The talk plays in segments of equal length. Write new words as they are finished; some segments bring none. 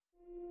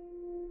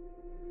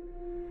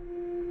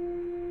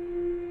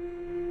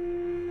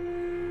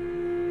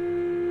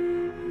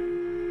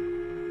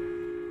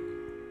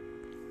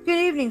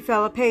evening,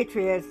 fellow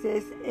patriots.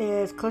 This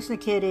is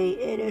Klishna Kitty.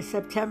 It is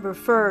September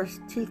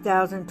 1st,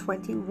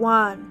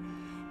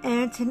 2021.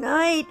 And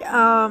tonight,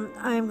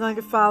 I'm going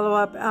to follow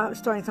up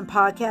starting some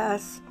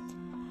podcasts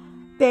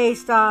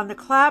based on the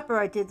clapper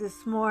I did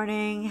this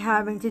morning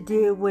having to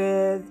do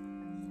with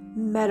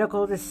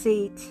medical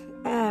deceit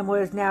and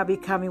what is now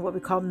becoming what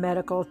we call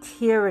medical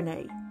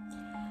tyranny.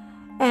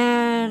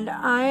 And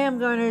I am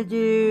going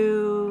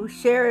to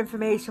share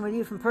information with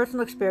you from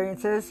personal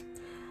experiences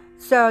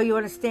so you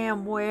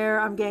understand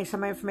where I'm getting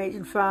some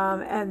information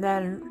from and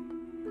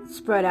then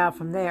spread out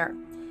from there.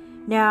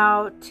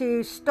 Now,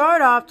 to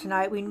start off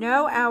tonight, we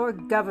know our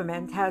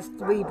government has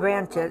three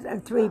branches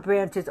and three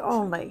branches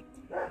only: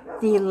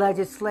 the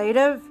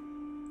legislative,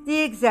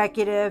 the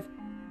executive,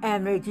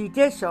 and the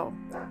judicial.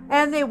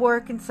 And they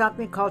work in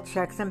something called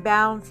checks and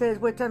balances,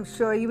 which I'm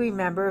sure you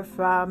remember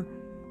from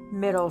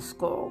middle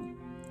school.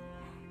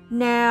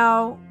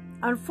 Now,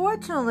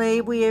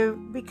 unfortunately, we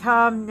have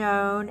become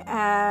known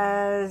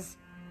as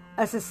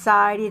a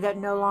society that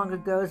no longer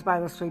goes by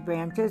those three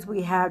branches.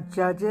 We have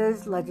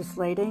judges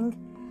legislating,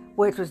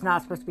 which was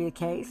not supposed to be the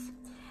case.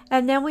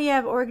 And then we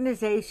have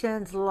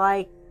organizations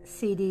like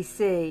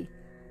CDC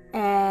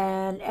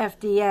and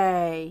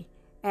FDA,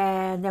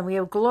 and then we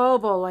have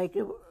global, like,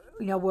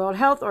 World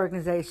Health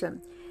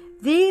Organization.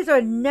 These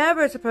are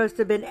never supposed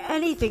to have been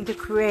anything to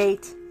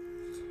create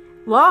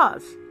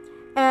laws.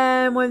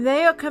 And when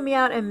they are coming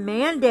out and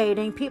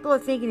mandating, people are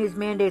thinking these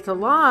mandates are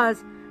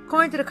laws.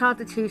 According to the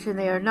Constitution,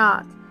 they are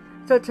not.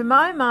 So to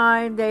my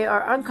mind, they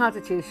are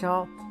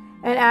unconstitutional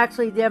and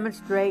actually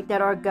demonstrate that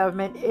our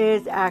government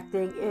is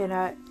acting in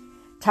a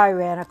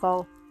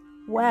tyrannical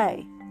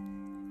way.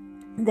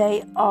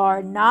 They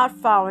are not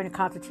following the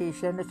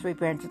Constitution, the three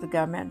branches of the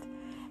government.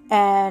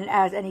 And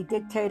as any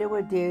dictator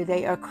would do,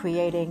 they are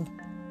creating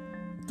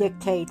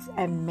dictates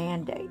and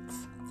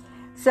mandates.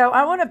 So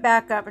I want to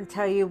back up and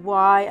tell you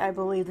why I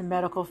believe the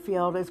medical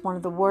field is one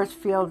of the worst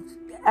fields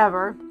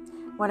ever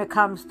when it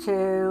comes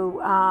to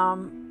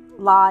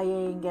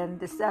lying and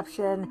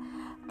deception.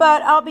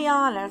 But I'll be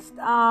honest,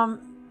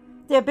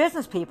 they're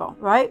business people,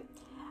 right?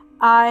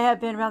 I have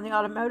been around the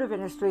automotive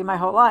industry my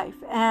whole life.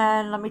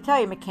 And let me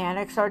tell you,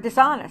 mechanics are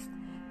dishonest.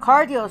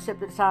 Car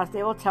dealerships are dishonest.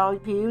 They will tell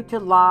you to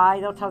lie.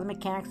 They'll tell the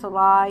mechanics to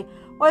lie.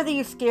 Or they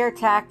use scare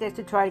tactics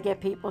to try to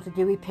get people to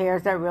do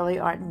repairs that really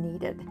aren't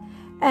needed.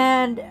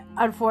 And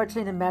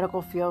unfortunately, the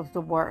medical field is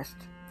the worst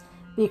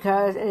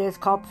because it is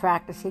called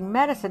practicing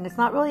medicine. It's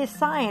not really a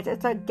science.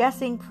 It's a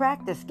guessing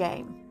practice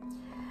game.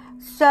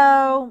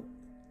 So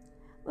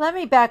let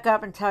me back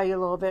up and tell you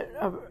a little bit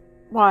of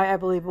why I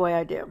believe the way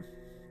I do.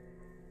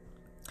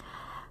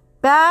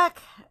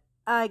 Back,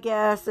 I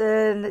guess,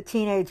 in the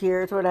teenage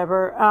years,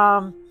 whatever,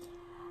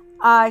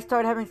 I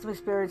started having some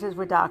experiences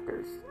with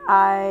doctors.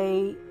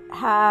 I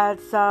had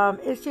some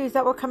issues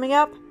that were coming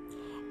up,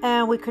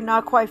 and we could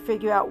not quite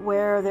figure out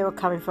where they were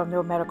coming from. They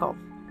were medical.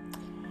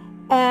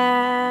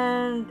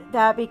 And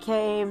that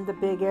became the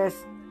biggest,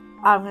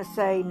 I'm going to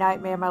say,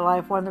 nightmare in my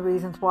life. One of the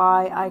reasons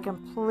why I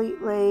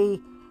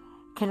completely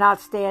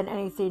cannot stand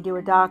anything to do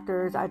with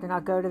doctors. I do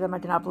not go to them. I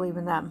do not believe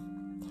in them.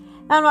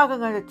 And I'm not going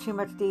to go into too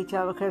much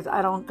detail because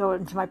I don't go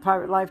into my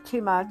private life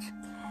too much.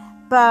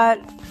 But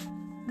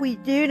we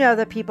do know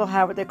that people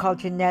have what they call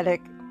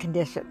genetic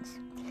conditions.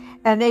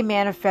 And they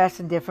manifest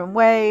in different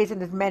ways,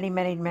 and there's many,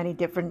 many, many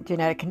different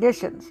genetic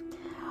conditions.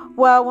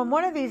 Well, when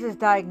one of these is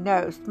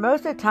diagnosed,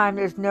 most of the time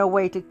there's no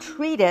way to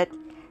treat it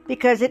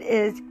because it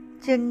is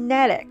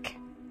genetic.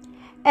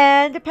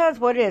 And it depends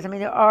what it is. I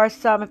mean, there are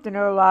some, if they're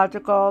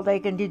neurological, they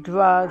can do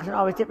drugs and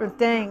all these different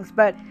things.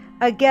 But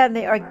again,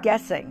 they are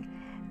guessing.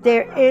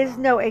 There is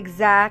no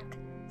exact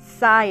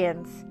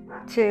science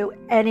to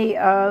any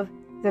of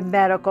the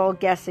medical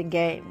guessing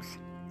games.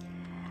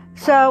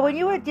 So when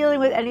you are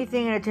dealing with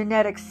anything in a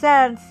genetic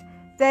sense,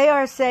 they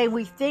are saying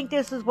we think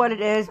this is what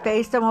it is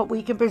based on what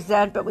we can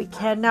present, but we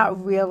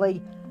cannot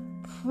really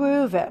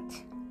prove it.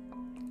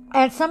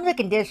 And some of the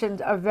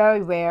conditions are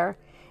very rare.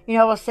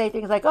 We'll say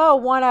things like,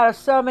 1 out of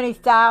so many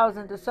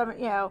thousands or some,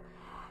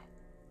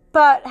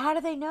 But how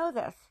do they know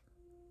this?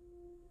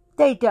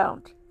 They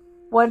don't.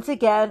 Once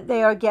again,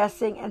 they are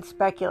guessing and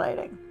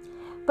speculating.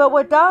 But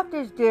what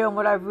doctors do, and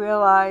what I've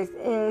realized,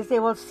 is they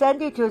will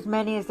send you to as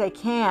many as they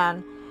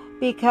can,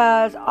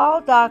 because all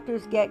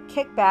doctors get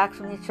kickbacks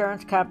from the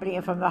insurance company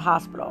and from the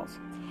hospitals.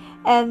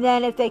 And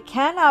then if they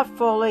cannot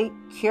fully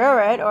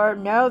cure it or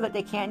know that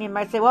they can't, you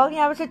might say,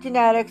 it's a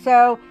genetic,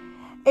 so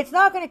it's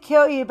not going to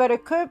kill you, but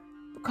it could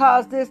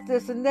cause this,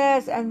 this, and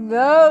this. And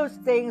those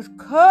things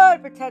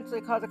could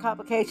potentially cause a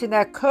complication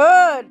that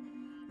could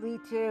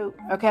lead to,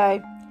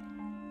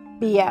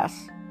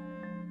 BS.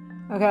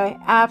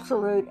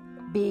 Absolute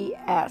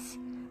BS.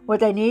 What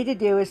they need to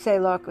do is say,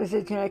 look, this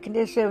is a genetic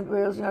condition,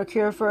 there's no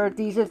cure for it,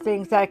 these are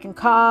things that can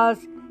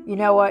cause, you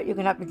know what, you're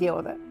going to have to deal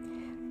with it.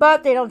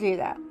 But they don't do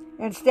that.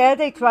 Instead,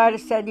 they try to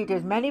send you to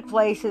as many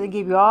places and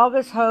give you all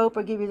this hope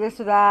or give you this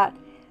or that,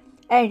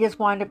 and you just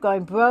wind up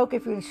going broke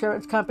if your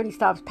insurance company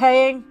stops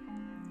paying.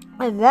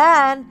 And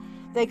then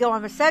they go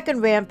on the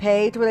second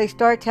rampage where they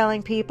start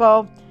telling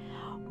people,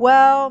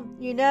 Well,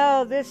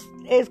 this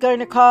is going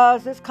to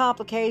cause this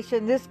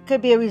complication. This could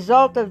be a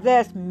result of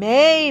this,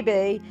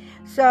 maybe.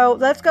 So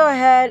let's go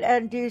ahead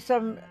and do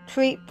some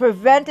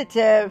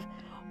preventative,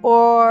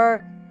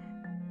 or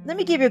let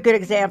me give you a good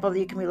example that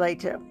you can relate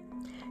to.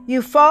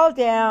 You fall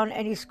down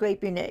and you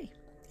scrape your knee.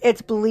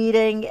 It's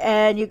bleeding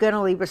and you're going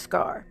to leave a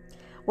scar.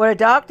 What a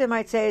doctor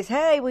might say is,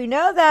 hey, we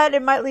know that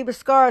it might leave a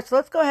scar, so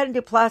let's go ahead and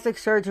do plastic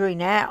surgery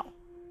now.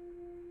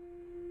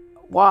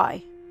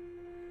 Why?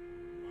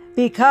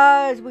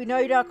 Because we know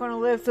you're not going to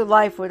live through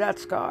life with that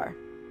scar.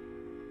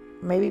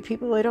 Maybe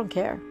people really don't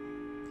care.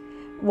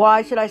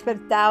 Why should I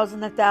spend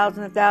thousands and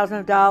thousands and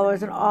thousands of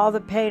dollars and all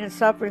the pain and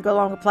suffering go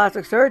along with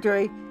plastic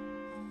surgery?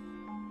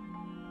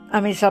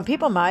 I mean, some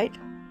people might.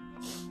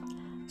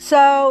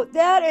 So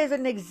that is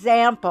an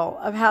example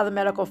of how the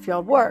medical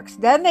field works.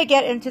 Then they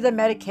get into the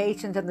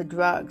medications and the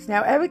drugs.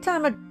 Now, every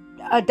time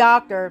a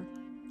doctor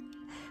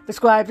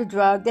prescribes a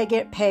drug, they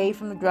get paid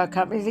from the drug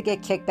companies, they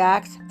get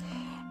kickbacks.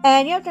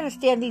 And you have to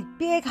understand, these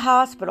big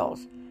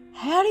hospitals,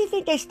 how do you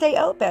think they stay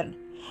open?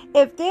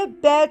 If their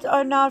beds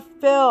are not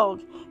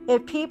filled,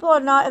 if people are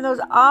not in those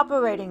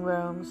operating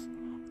rooms,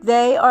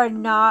 they are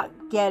not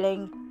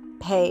getting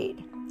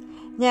paid.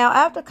 Now,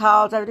 after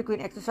college, I have a degree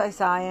in exercise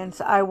science.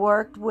 I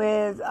worked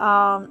with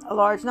a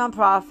large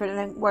nonprofit and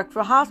then worked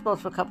for hospitals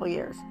for a couple of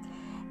years.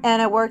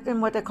 And I worked in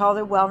what they call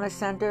the wellness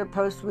center,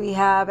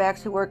 post-rehab. I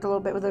actually worked a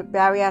little bit with a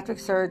bariatric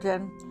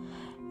surgeon.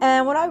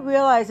 And what I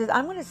realized is,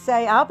 I'm going to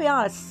say, I'll be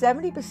honest,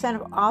 70%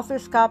 of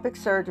arthroscopic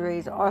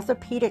surgeries,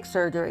 orthopedic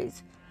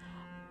surgeries,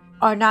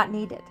 are not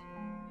needed.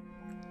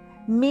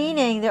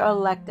 Meaning they're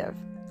elective.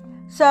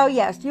 So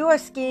yes, you are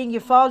skiing,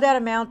 you fall down a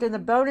mountain, the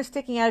bone is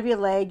sticking out of your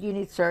leg, you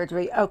need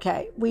surgery.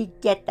 Okay, we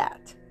get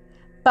that.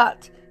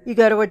 But you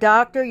go to a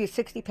doctor, you're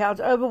 60 pounds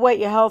overweight,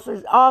 your health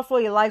is awful,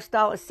 your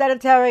lifestyle is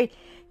sedentary,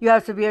 you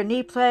have severe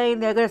knee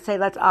pain, they're going to say,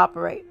 let's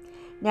operate.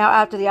 Now,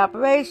 after the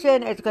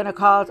operation, it's going to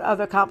cause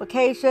other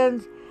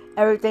complications.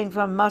 Everything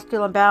from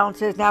muscular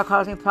imbalances now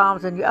causing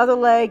problems in your other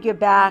leg, your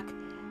back,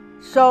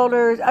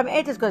 shoulders. I mean,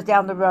 it just goes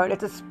down the road.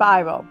 It's a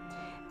spiral.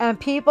 And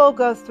people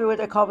go through what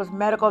they call this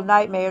medical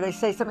nightmare. They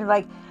say something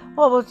like,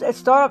 well, it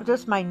started with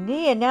just my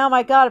knee, and now,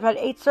 my God, I've had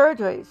 8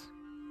 surgeries.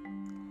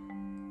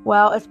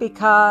 Well, it's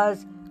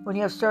because when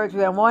you have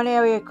surgery on one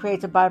area, it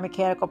creates a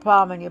biomechanical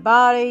problem in your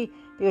body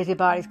because your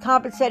body's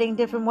compensating in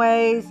different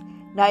ways.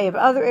 Now you have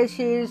other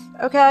issues,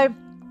 okay?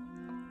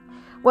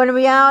 When in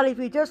reality, if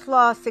you just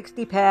lost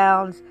 60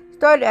 pounds,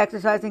 started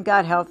exercising,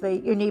 got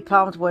healthy, your knee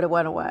problems would have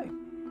went away.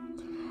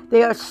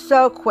 They are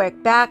so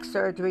quick. Back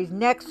surgeries,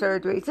 neck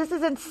surgeries. This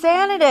is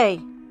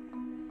insanity.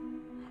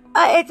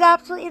 It's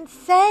absolutely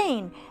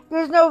insane.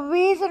 There's no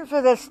reason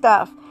for this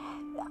stuff.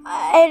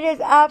 It is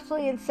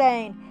absolutely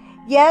insane.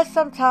 Yes,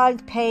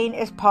 sometimes pain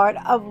is part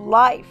of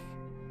life.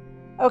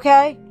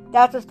 Okay?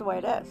 That's just the way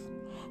it is.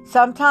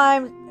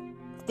 Sometimes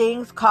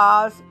things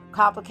cause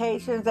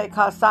complications. They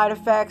cause side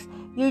effects.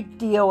 You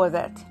deal with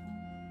it.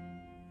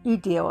 You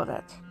deal with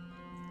it.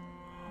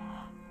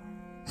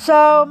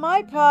 So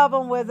my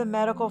problem with the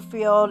medical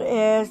field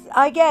is,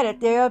 I get it.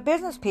 They are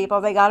business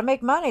people. They got to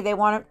make money. They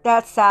want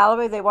that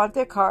salary. They want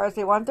their cars.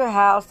 They want their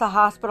house. The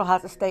hospital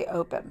has to stay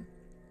open.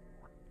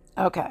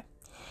 Okay.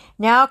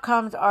 Now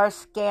comes our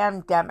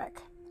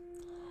scandemic.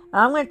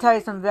 I'm going to tell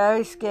you some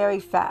very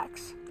scary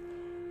facts.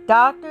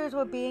 Doctors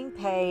were being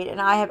paid, and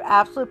I have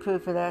absolute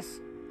proof of this,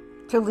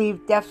 to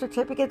leave death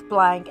certificates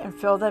blank and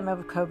fill them in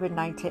with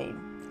COVID-19.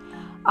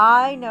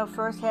 I know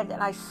firsthand,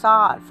 and I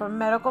saw it from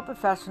medical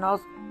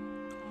professionals.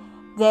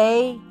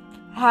 They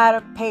had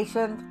a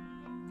patient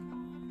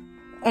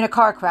in a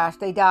car crash.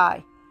 They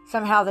die.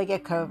 Somehow they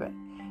get COVID.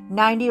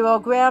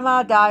 90-year-old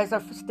grandma dies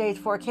of stage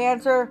 4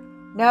 cancer.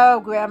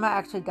 No, grandma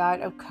actually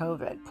died of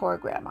COVID. Poor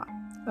grandma.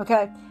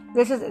 Okay?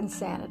 This is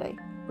insanity.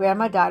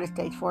 Grandma died of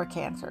stage 4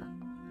 cancer.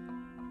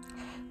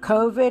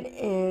 COVID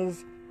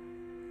is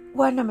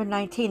number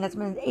 19. That's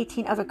been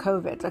 18 other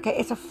COVIDs. Okay?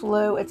 It's a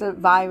flu. It's a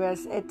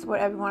virus. It's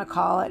whatever you want to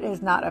call it. It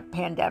is not a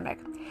pandemic.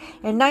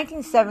 In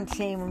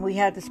 1917, when we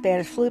had the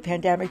Spanish flu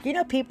pandemic,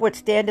 people would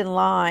stand in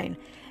line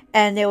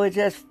and they would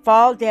just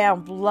fall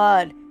down,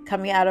 blood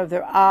coming out of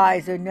their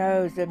eyes, their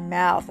nose, their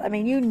mouth. I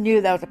mean, you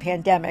knew that was a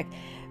pandemic.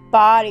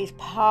 Bodies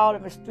piled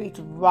in the streets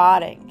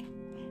rotting.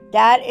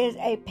 That is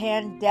a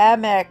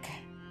pandemic,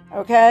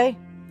 okay?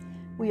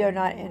 We are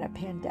not in a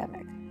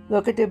pandemic.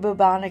 Look at the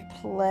bubonic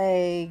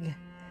plague.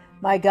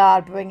 My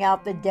God, bring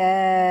out the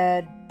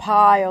dead.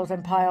 Piles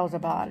and piles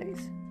of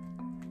bodies.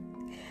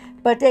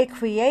 But they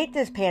create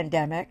this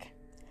pandemic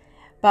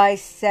by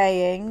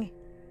saying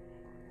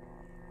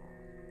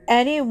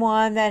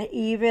anyone that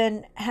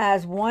even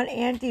has one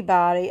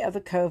antibody of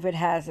the COVID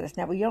has this.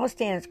 Now, what you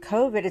understand is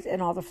COVID is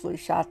in all the flu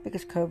shots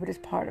because COVID is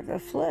part of the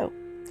flu.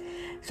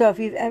 So if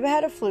you've ever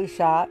had a flu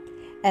shot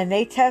and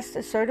they test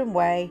a certain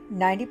way,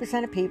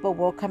 90% of people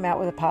will come out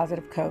with a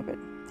positive COVID.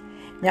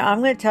 Now, I'm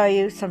going to tell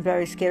you some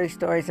very scary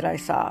stories that I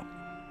saw.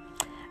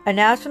 A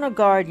National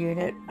Guard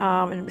unit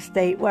in the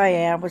state where I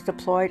am was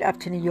deployed up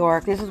to New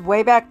York. This is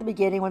way back at the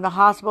beginning when the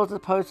hospitals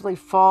supposedly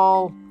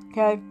full,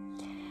 okay?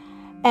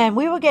 And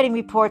we were getting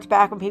reports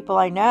back from people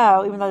I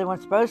know, even though they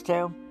weren't supposed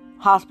to,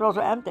 hospitals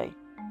were empty.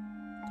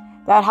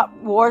 That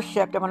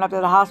warship that went up to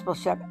the hospital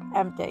ship,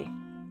 empty.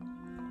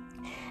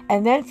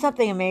 And then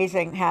something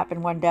amazing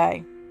happened one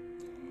day.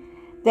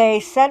 They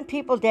sent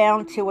people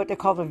down to what they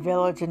call the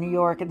Village in New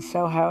York in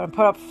Soho and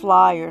put up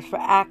flyers for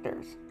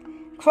actors.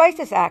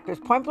 Crisis actors,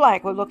 point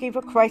blank, we're looking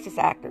for crisis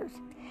actors.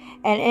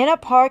 And in a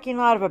parking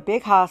lot of a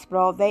big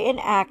hospital, they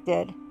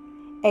enacted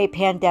a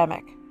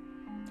pandemic.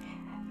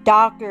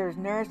 Doctors,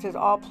 nurses,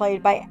 all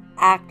played by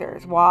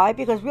actors. Why?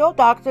 Because real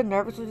doctors and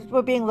nurses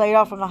were being laid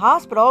off from the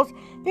hospitals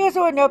because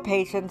there were no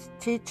patients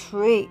to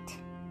treat.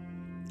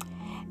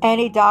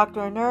 Any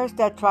doctor or nurse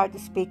that tried to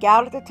speak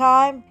out at the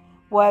time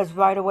was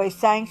right away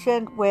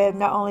sanctioned with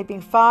not only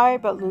being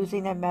fired, but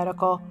losing their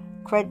medical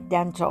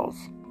credentials.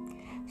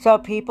 So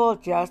people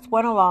just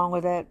went along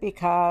with it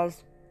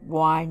because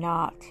why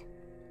not?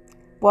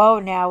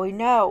 Well, now we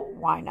know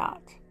why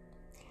not.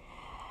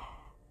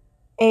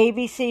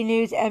 ABC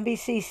News,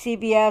 NBC,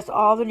 CBS,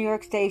 all the New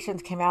York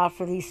stations came out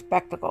for these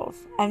spectacles.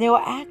 And they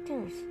were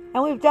actors.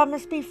 And we've done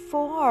this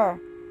before.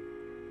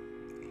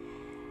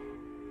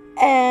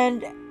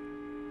 And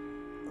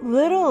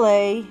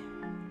literally,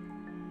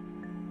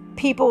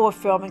 people were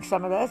filming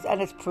some of this,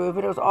 and it's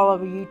proven. It was all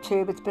over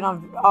YouTube. It's been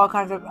on all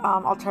kinds of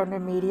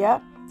alternative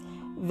media.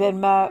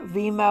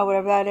 Vimeo,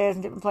 whatever that is,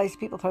 in different places.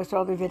 People posted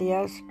all their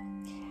videos.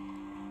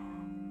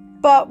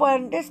 But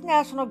when this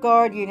National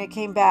Guard unit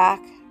came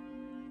back,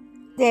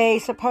 they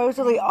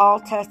supposedly all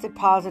tested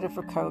positive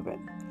for COVID,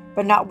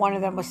 but not one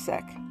of them was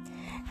sick.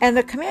 And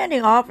the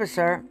commanding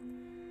officer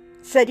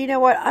said, you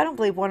know what, I don't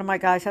believe one of my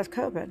guys has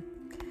COVID.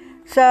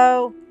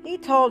 So he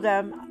told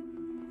them,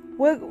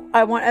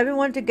 I want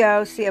everyone to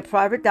go see a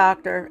private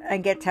doctor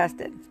and get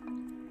tested.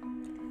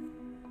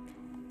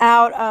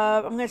 Out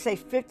of, I'm going to say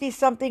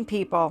 50-something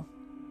people,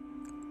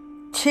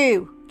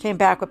 2 came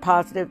back with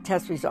positive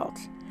test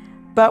results.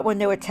 But when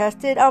they were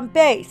tested on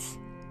base,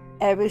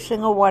 every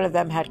single one of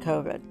them had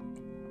COVID.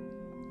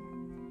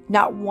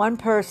 Not one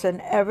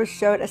person ever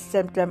showed a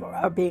symptom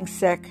of being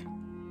sick,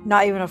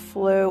 not even a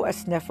flu, a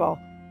sniffle,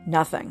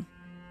 nothing.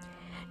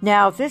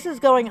 Now, if this is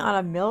going on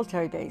a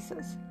military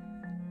basis,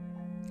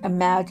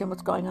 imagine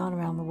what's going on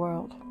around the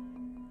world.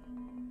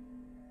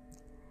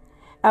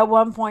 At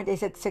one point, they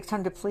said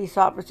 600 police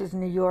officers in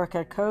New York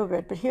had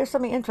COVID, but here's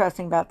something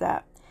interesting about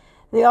that.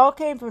 They all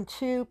came from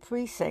 2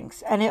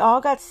 precincts, and they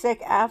all got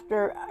sick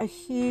after a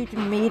huge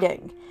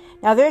meeting.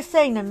 Now, they're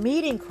saying the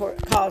meeting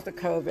caused the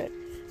COVID.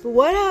 But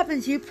what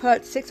happens you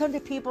put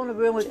 600 people in a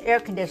room with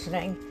air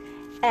conditioning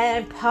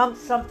and pump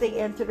something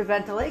into the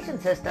ventilation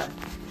system?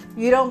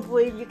 You don't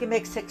believe you can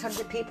make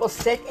 600 people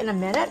sick in a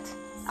minute?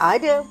 I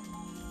do.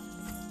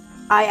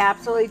 I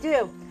absolutely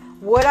do.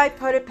 Would I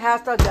put it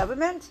past our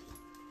government?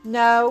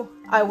 No,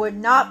 I would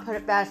not put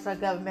it past our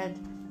government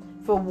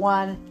for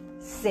one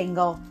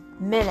single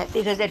minute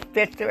because it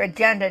fits their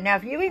agenda. Now,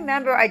 if you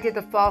remember, I did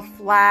the false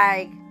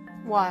flag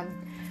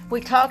one.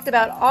 We talked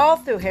about all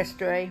through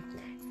history,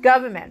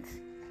 governments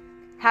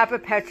have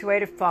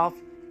perpetuated false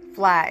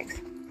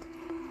flags.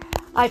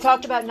 I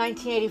talked about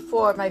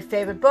 1984, my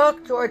favorite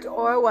book. George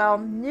Orwell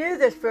knew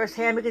this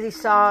firsthand because he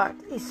saw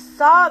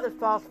the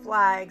false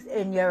flags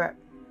in Europe.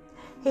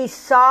 He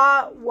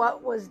saw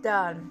what was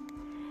done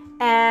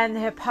and the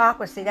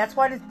hypocrisy. That's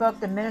why this book,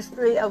 The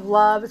Ministry of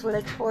Love, is where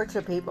they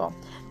torture people.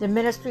 The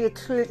Ministry of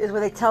Truth is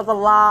where they tell the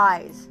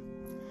lies.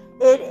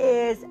 It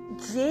is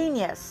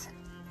genius.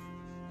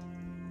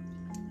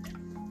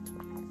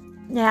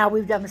 Now,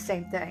 we've done the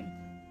same thing.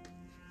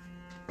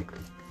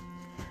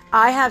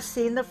 I have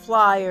seen the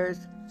flyers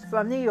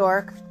from New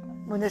York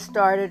when this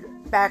started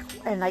back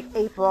in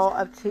April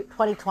of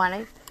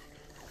 2020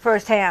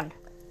 firsthand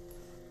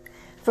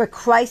for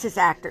crisis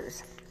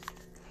actors,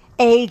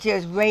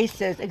 ages,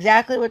 races,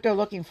 exactly what they're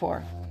looking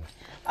for.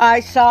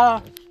 I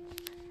saw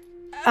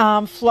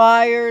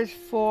flyers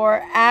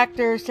for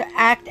actors to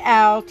act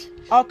out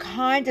all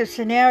kinds of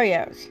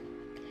scenarios.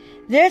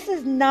 This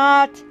is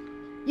not,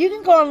 you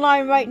can go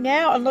online right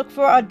now and look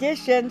for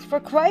auditions for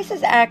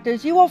crisis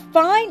actors. You will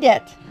find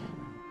it.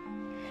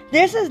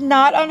 This is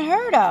not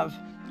unheard of.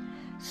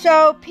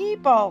 So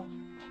people,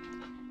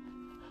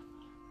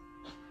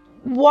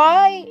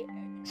 why?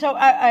 So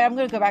I'm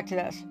going to go back to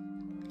this.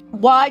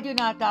 Why do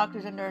not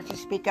doctors and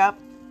nurses speak up?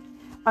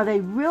 Are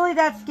they really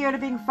that scared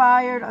of being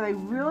fired? Are they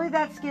really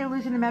that scared of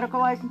losing their medical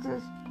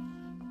licenses?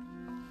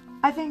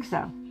 I think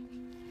so.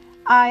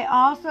 I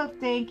also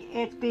think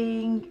it's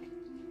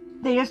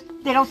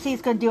they don't see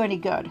it's going to do any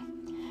good.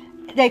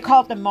 They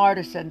call it the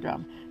martyr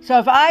syndrome. So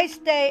if I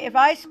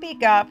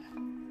speak up,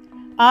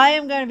 I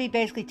am going to be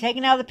basically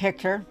taken out of the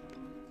picture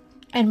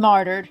and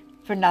martyred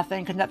for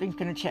nothing because nothing's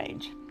going to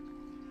change.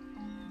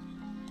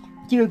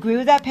 Do you agree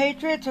with that,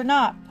 Patriots, or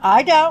not?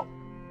 I don't.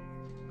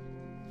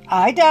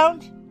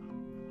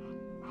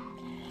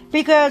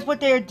 Because what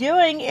they're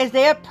doing is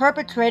they are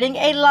perpetrating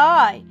a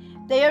lie.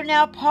 They are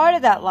now part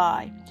of that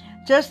lie.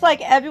 Just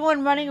like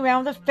everyone running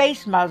around with a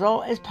face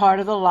muzzle is part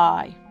of the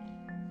lie.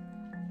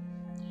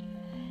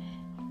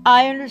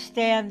 I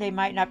understand they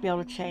might not be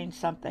able to change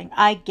something.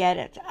 I get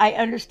it. I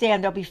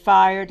understand they'll be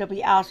fired, they'll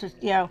be ousted,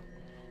 they're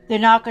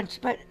not going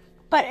to,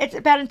 but it's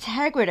about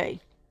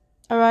integrity,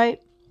 all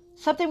right?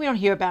 Something we don't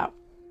hear about.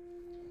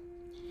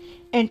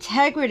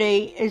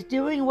 Integrity is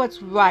doing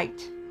what's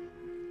right,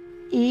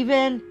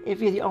 even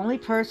if you're the only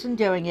person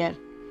doing it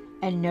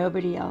and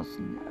nobody else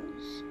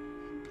knows.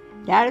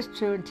 That is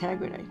true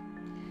integrity.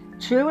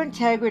 True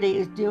integrity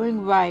is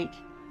doing right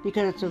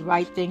because it's the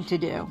right thing to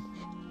do.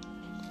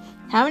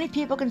 How many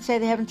people can say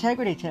they have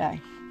integrity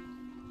today?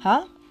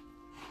 Huh?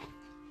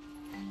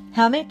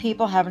 How many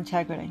people have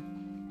integrity?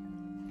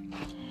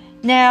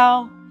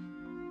 Now,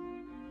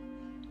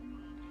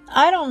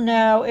 I don't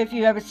know if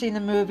you've ever seen the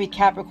movie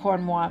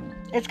Capricorn 1.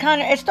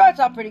 It starts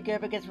off pretty good,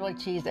 but gets really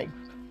cheesy.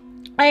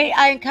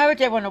 I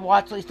encourage everyone to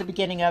watch at least the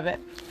beginning of it.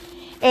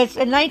 It's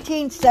a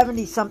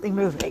 1970-something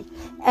movie.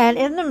 And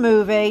in the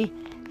movie,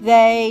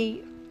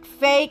 they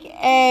fake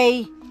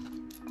a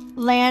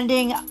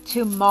landing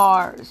to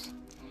Mars.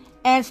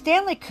 And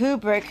Stanley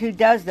Kubrick, who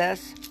does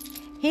this,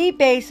 he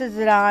bases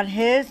it on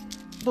his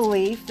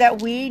belief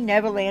that we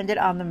never landed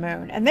on the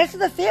moon. And this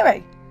is a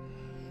theory.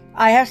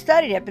 I have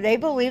studied it, but they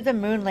believe the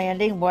moon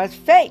landing was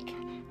fake.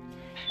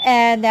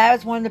 And that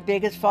is one of the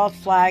biggest false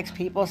flags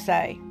people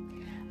say.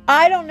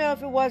 I don't know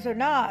if it was or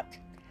not,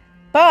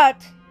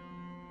 but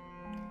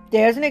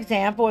there's an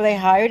example where they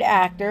hired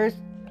actors,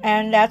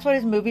 and that's what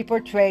his movie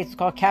portrays. It's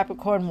called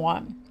Capricorn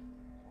 1.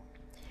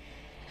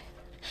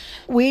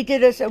 We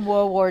did this in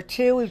World War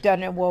II. We've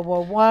done it in World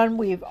War I.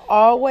 We've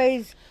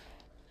always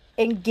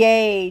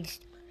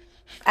engaged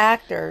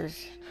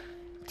actors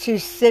to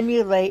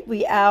simulate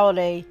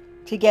reality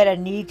to get a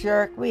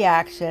knee-jerk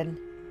reaction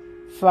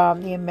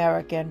from the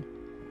American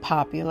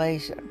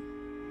population.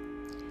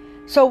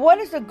 So what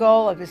is the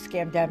goal of this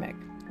scamdemic?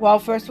 Well,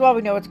 first of all,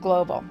 we know it's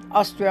global.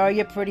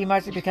 Australia pretty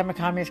much has become a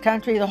communist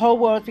country. The whole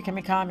world is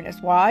becoming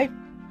communist. Why?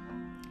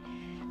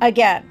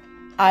 Again,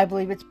 I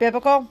believe it's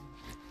biblical.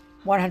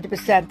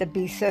 100% the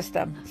beast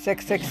system.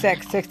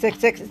 666.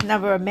 666 is the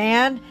number of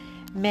man.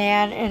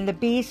 Man and the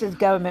beast is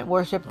government.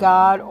 Worship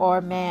God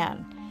or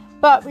man.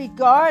 But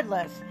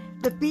regardless,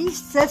 the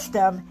beast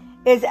system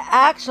is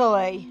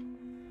actually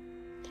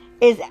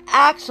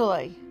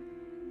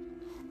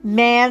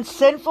man's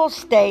sinful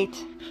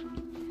state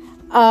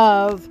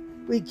of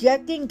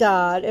rejecting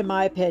God, in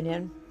my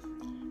opinion,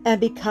 and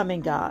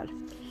becoming God.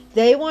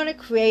 They want to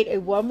create a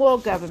one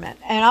world government.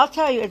 And I'll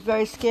tell you, it's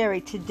very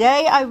scary.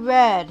 Today I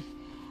read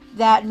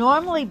that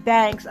normally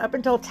banks up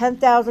until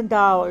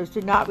 $10,000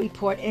 do not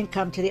report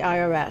income to the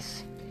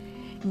IRS.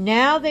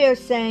 Now they are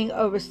saying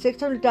over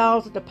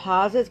 $600 of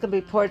deposits going to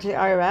be reported to the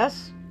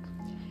IRS.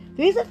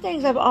 These are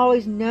things I've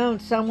always known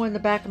somewhere in the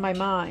back of my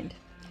mind.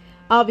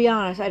 I'll be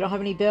honest, I don't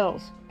have any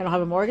bills. I don't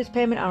have a mortgage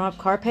payment. I don't have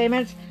car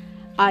payments.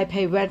 I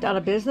pay rent on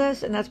a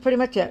business, and that's pretty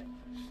much it.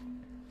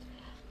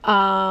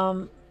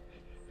 I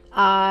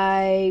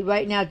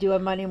right now do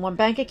have money in one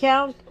bank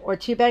account or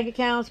two bank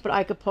accounts, but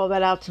I could pull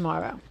that out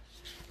tomorrow.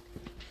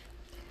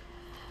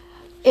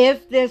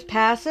 If this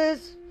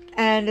passes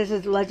and this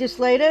is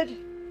legislated,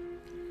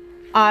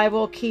 I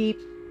will keep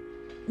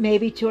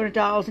maybe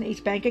 $200 in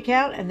each bank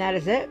account, and that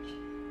is it.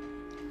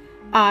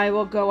 I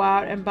will go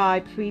out and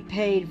buy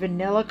prepaid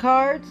vanilla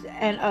cards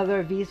and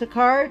other Visa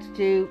cards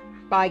to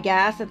buy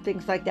gas and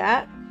things like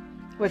that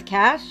with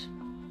cash.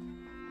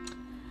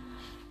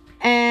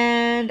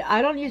 And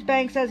I don't use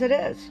banks as it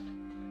is.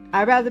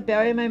 I'd rather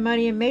bury my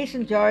money in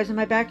mason jars in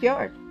my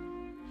backyard.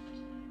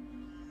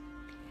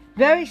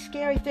 Very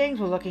scary things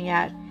we're looking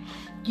at.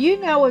 Do you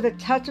know with a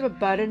touch of a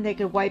button they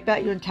could wipe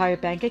out your entire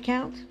bank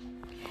account?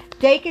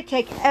 They could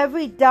take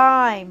every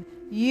dime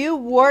you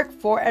work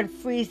for and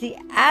freeze the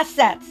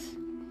assets.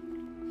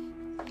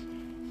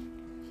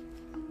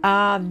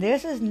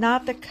 This is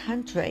not the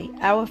country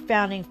our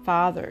founding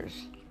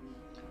fathers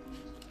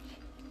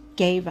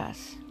gave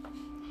us.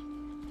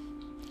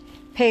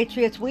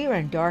 Patriots, we are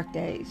in dark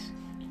days.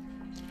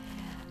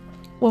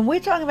 When we're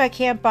talking about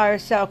can't buy or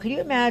sell, can you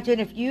imagine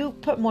if you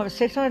put more than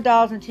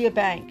 $600 into your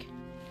bank,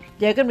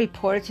 they're going to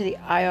report it to the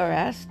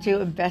IRS to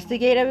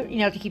investigate it,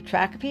 to keep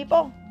track of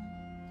people?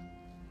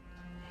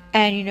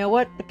 And you know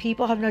what? The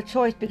people have no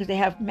choice because they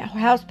have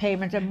house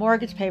payments and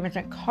mortgage payments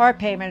and car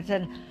payments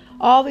and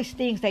all these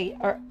things they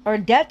are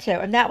in debt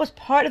to. And that was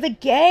part of the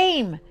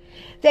game.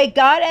 They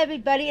got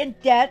everybody in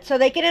debt so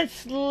they can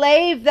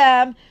enslave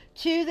them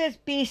to this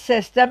beast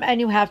system,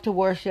 and you have to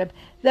worship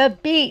the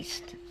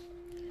beast.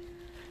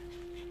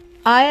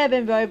 I have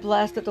been very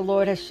blessed that the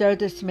Lord has showed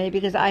this to me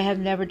because I have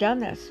never done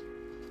this.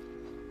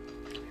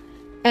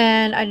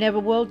 And I never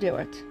will do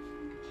it.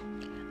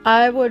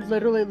 I would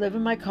literally live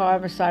in my car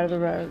on the side of the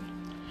road.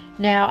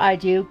 Now, I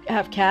do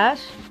have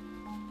cash,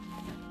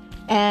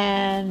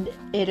 and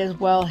it is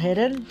well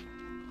hidden.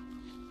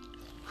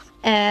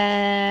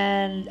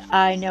 And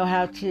I know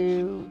how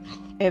to,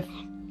 if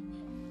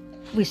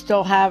we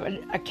still have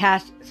a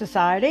cash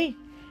society,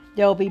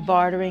 there will be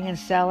bartering and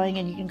selling,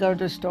 and you can go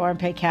to a store and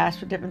pay cash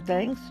for different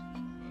things.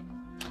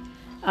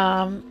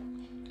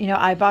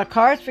 I bought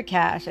cars for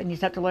cash, and you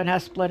just have to learn how to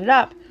split it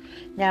up.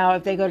 Now,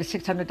 if they go to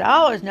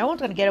 $600, no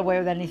one's going to get away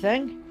with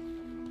anything.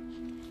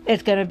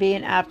 It's going to be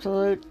an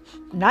absolute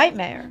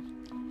nightmare.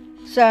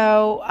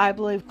 So I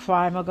believe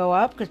crime will go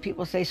up because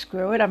people say,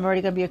 screw it, I'm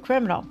already going to be a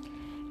criminal.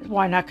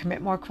 Why not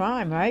commit more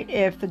crime, right?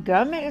 If the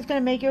government is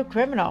going to make you a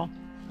criminal,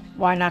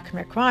 why not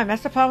commit crime?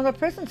 That's the problem with the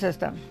prison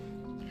system.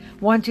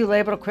 Once you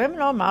label a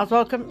criminal, might as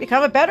well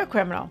become a better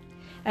criminal.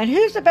 And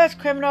who's the best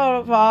criminal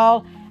of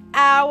all?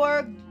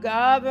 Our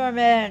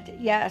government.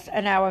 Yes,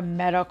 and our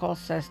medical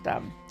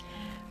system.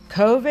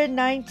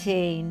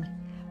 COVID-19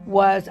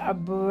 was a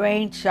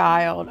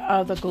brainchild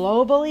of the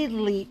global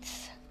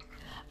elites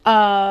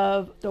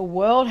of the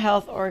World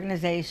Health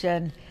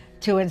Organization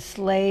to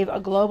enslave a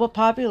global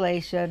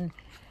population,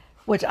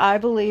 which I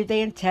believe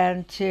they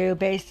intend to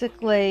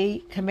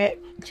basically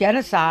commit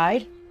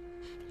genocide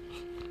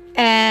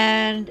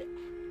and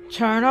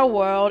turn our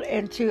world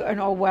into an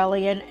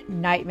Orwellian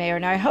nightmare.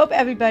 Now, I hope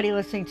everybody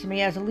listening to me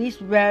has at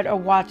least read or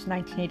watched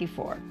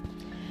 1984.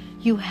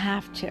 You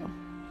have to.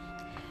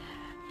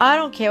 I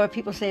don't care what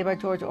people say about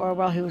George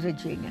Orwell. He was a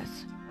genius.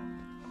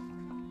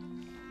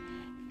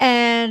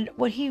 And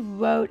what he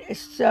wrote is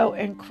so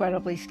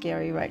incredibly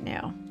scary right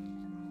now.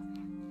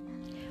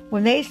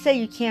 When they say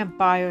you can't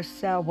buy or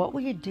sell, what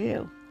will you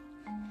do?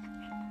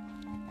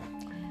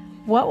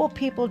 What will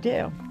people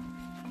do?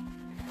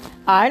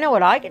 I know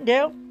what I can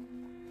do,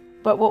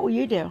 but what will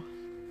you do?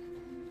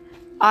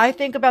 I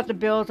think about the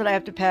bills that I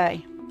have to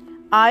pay.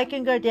 I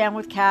can go down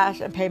with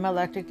cash and pay my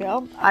electric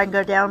bill. I can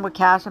go down with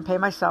cash and pay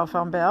my cell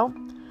phone bill.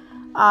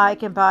 I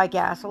can buy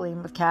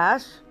gasoline with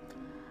cash.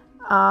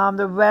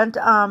 The rent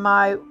on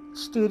my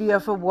studio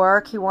for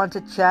work, he wants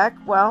a check.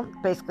 Well,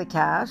 basically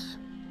cash.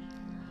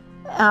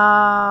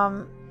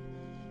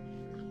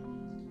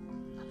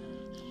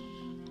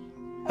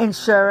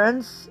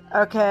 Insurance.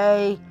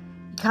 Okay.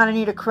 You kind of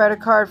need a credit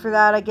card for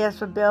that, I guess,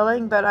 for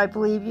billing. But I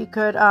believe you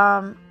could,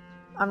 I'm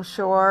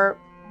sure,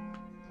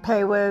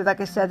 pay with, like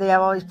I said, they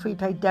have all these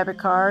prepaid debit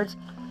cards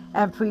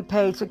and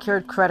prepaid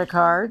secured credit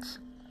cards.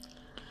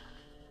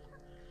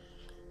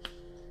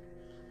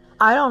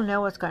 I don't know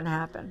what's going to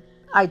happen.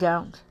 I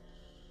don't.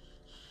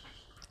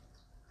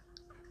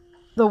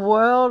 The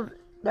world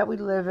that we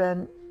live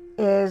in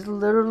is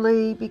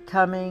literally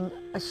becoming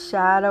a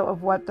shadow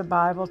of what the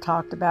Bible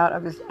talked about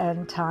of this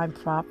end time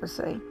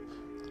prophecy.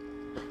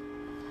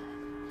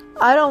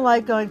 I don't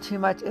like going too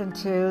much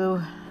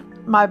into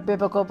my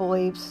biblical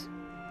beliefs.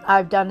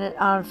 I've done it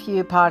on a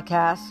few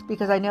podcasts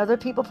because I know there are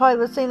people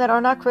probably listening that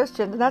are not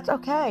Christians, and that's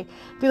okay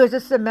because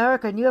this is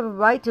America and you have a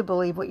right to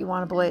believe what you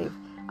want to believe.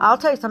 I'll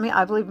tell you something,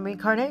 I believe in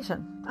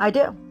reincarnation. I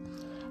do.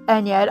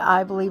 And yet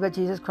I believe that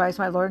Jesus Christ,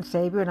 my Lord and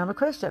Savior, and I'm a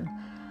Christian.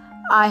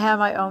 I have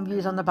my own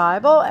views on the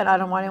Bible, and I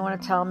don't want anyone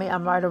to tell me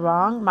I'm right or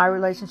wrong. My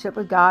relationship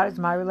with God is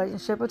my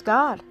relationship with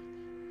God.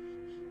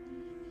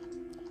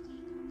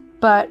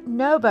 But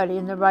nobody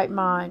in their right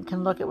mind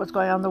can look at what's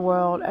going on in the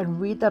world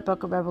and read that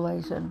book of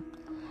Revelation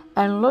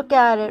and look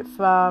at it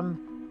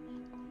from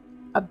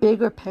a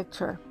bigger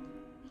picture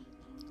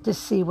to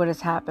see what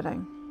is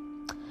happening.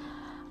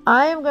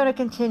 I am going to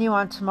continue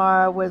on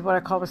tomorrow with what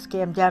I call the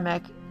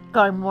scamdemic,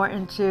 going more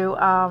into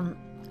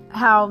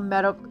how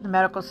the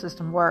medical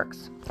system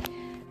works.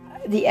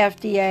 The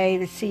FDA,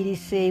 the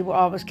CDC, where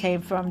all this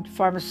came from,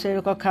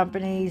 pharmaceutical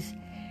companies,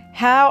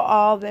 how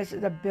all this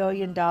is a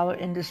billion-dollar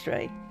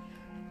industry.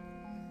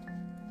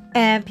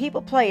 And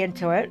people play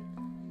into it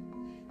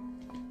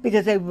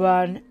because they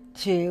run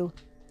to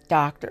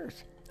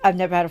doctors. I've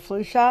never had a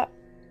flu shot.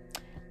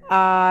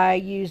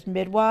 I used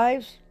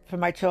midwives for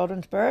my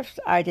children's births.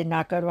 I did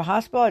not go to a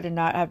hospital. I did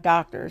not have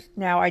doctors.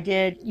 Now, I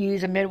did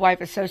use a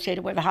midwife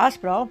associated with a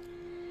hospital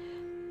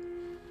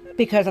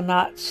because I'm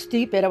not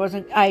stupid.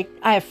 I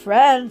have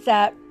friends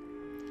that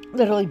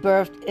literally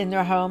birthed in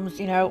their homes,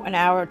 an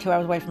hour or 2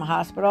 hours away from a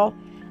hospital.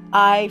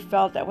 I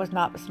felt that was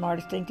not the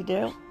smartest thing to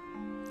do.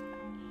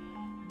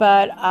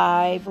 But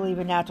I believe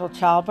in natural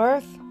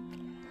childbirth.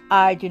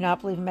 I do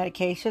not believe in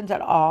medications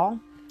at all.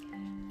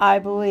 I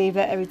believe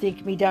that everything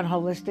can be done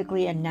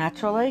holistically and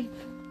naturally.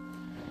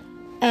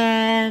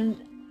 And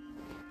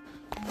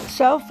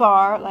so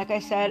far, like I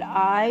said,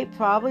 I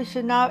probably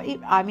should not eat.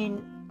 I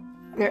mean,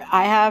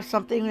 I have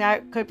something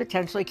that could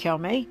potentially kill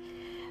me,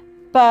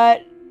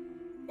 but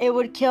it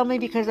would kill me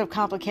because of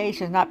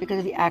complications, not because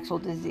of the actual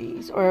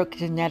disease or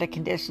genetic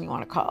condition, you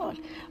want to call it,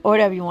 or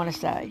whatever you want to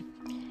say.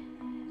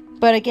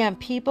 But again,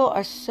 people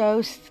are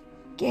so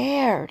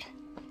scared.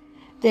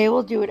 They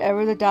will do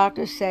whatever the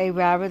doctors say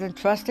rather than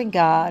trusting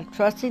God,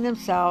 trusting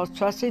themselves,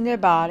 trusting their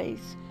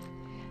bodies.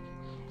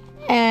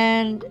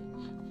 And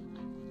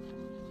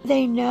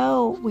they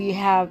know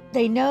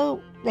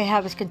they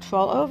have this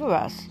control over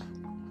us.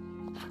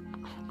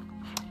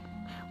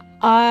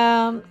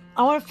 I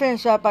want to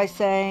finish up by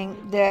saying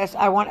this.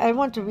 I want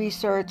everyone to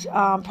research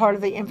part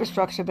of the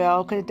infrastructure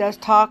bill because it does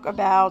talk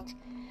about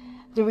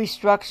the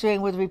restructuring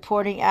with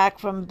Reporting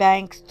Act from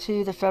banks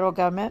to the federal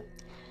government.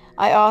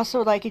 I also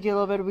would like to do a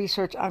little bit of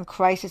research on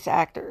crisis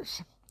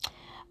actors.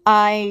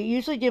 I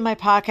usually do my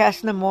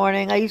podcast in the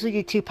morning. I usually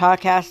do two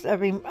clapper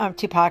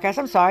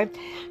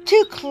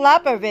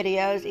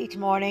videos each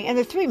morning. And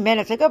the 3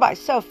 minutes, they go by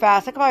so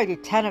fast. I could probably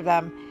do 10 of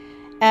them.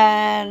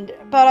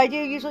 But I do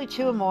usually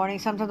 2 in the morning.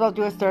 Sometimes I'll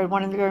do a third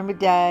one during the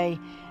day.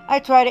 I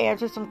try to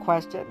answer some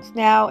questions.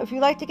 Now, if you'd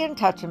like to get in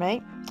touch with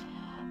me,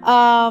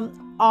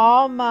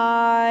 all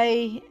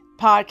my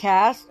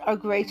podcasts are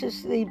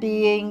graciously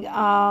being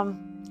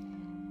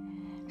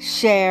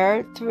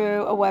shared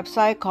through a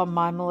website called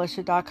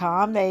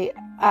mymilitia.com. They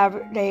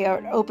are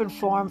an open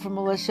forum for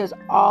militias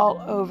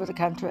all over the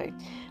country,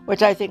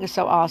 which I think is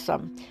so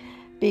awesome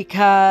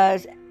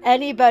because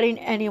anybody and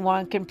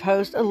anyone can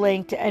post a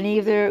link to any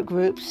of their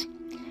groups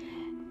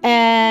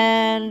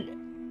and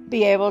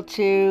be able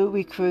to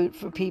recruit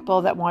for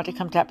people that want to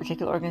come to that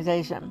particular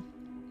organization.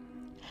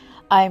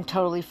 I am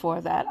totally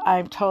for that.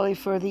 I'm totally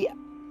for the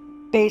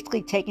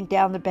basically taking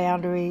down the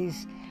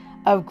boundaries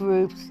of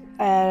groups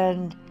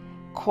and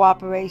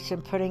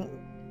cooperation, putting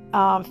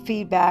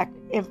feedback,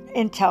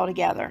 intel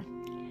together.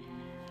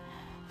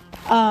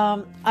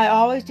 I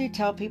always do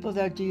tell people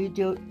that do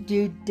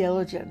due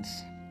diligence.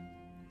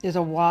 There's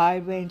a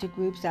wide range of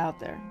groups out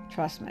there.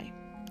 Trust me.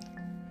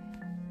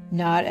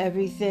 Not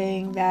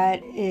everything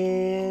that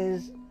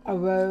is a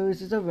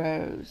rose is a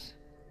rose.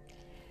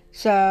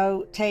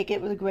 So take it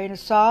with a grain of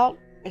salt,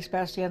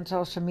 especially on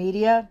social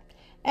media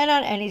and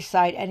on any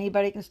site.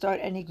 Anybody can start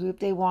any group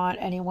they want.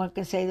 Anyone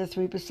can say they're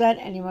 3%.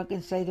 Anyone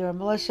can say they're a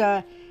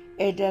militia.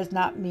 It does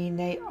not mean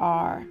they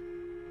are.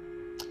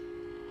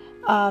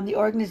 The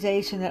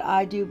organization that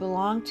I do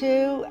belong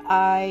to,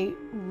 I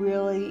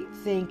really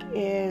think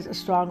is a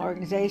strong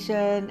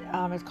organization.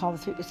 It's called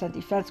the 3%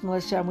 Defense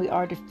Militia, and we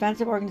are a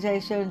defensive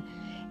organization.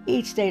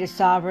 Each state is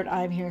sovereign.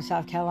 I'm here in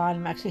South Carolina.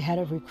 I'm actually head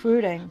of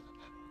recruiting.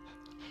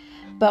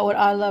 But what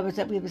I love is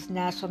that we have this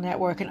national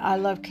network, and I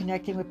love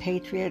connecting with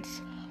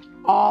patriots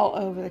all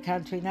over the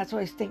country. And that's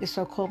what I think is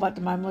so cool about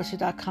the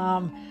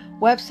mymilitia.com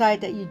website,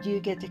 that you do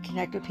get to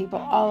connect with people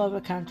all over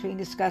the country and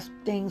discuss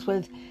things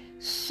with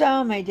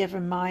so many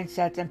different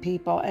mindsets and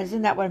people.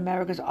 Isn't that what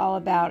America is all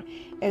about?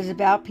 It's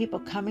about people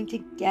coming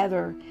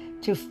together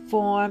to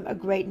form a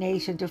great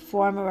nation, to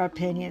form our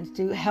opinions,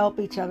 to help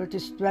each other, to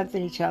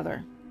strengthen each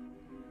other.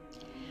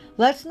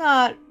 Let's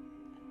not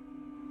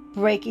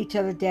break each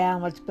other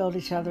down. Let's build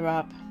each other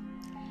up.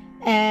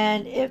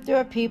 And if there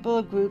are people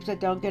or groups that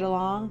don't get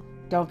along,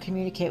 don't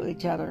communicate with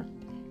each other.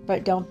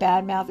 But don't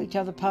badmouth each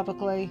other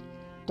publicly.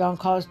 Don't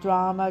cause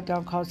drama.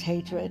 Don't cause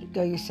hatred.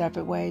 Go your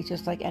separate ways,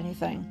 just like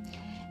anything.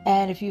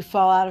 And if you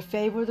fall out of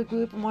favor with a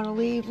group and want to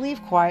leave,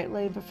 leave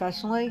quietly and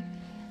professionally.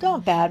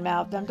 Don't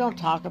badmouth them. Don't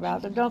talk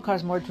about them. Don't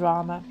cause more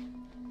drama.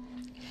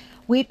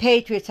 We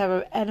patriots have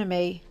an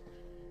enemy,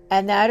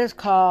 and that is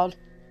called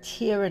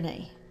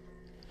tyranny.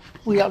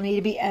 We don't need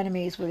to be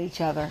enemies with each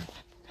other.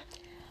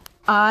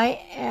 I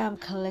am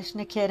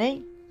Kalishna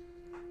Kitty.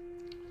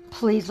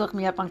 Please look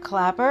me up on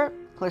Clapper,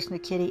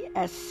 Kalishna Kitty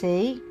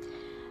SC.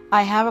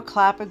 I have a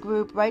Clapper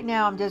group. Right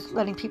now I'm just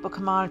letting people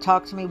come on and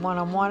talk to me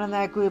one-on-one on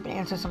that group and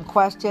answer some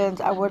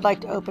questions. I would like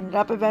to open it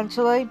up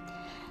eventually.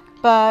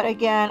 But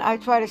again, I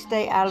try to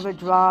stay out of the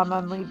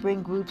drama. When you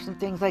bring groups and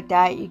things like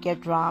that, you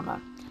get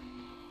drama.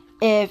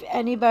 If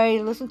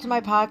anybody listens to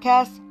my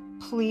podcast,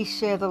 please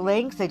share the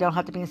links. They don't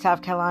have to be in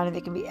South Carolina.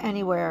 They can be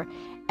anywhere.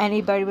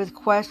 Anybody with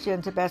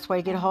questions, the best way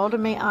to get a hold of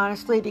me,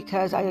 honestly,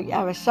 because I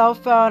have a cell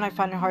phone. I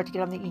find it hard to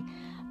get on the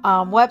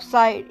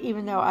website,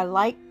 even though I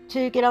like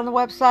to get on the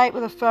website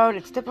with a phone.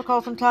 It's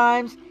difficult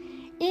sometimes.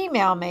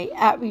 Email me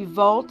at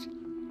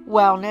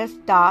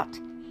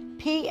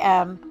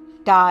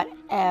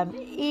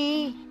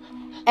revoltwellness.pm.me,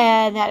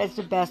 and that is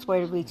the best way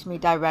to reach me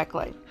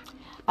directly.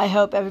 I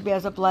hope everybody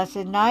has a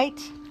blessed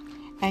night,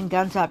 and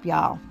guns up,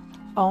 y'all.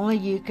 Only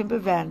you can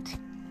prevent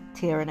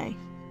tyranny.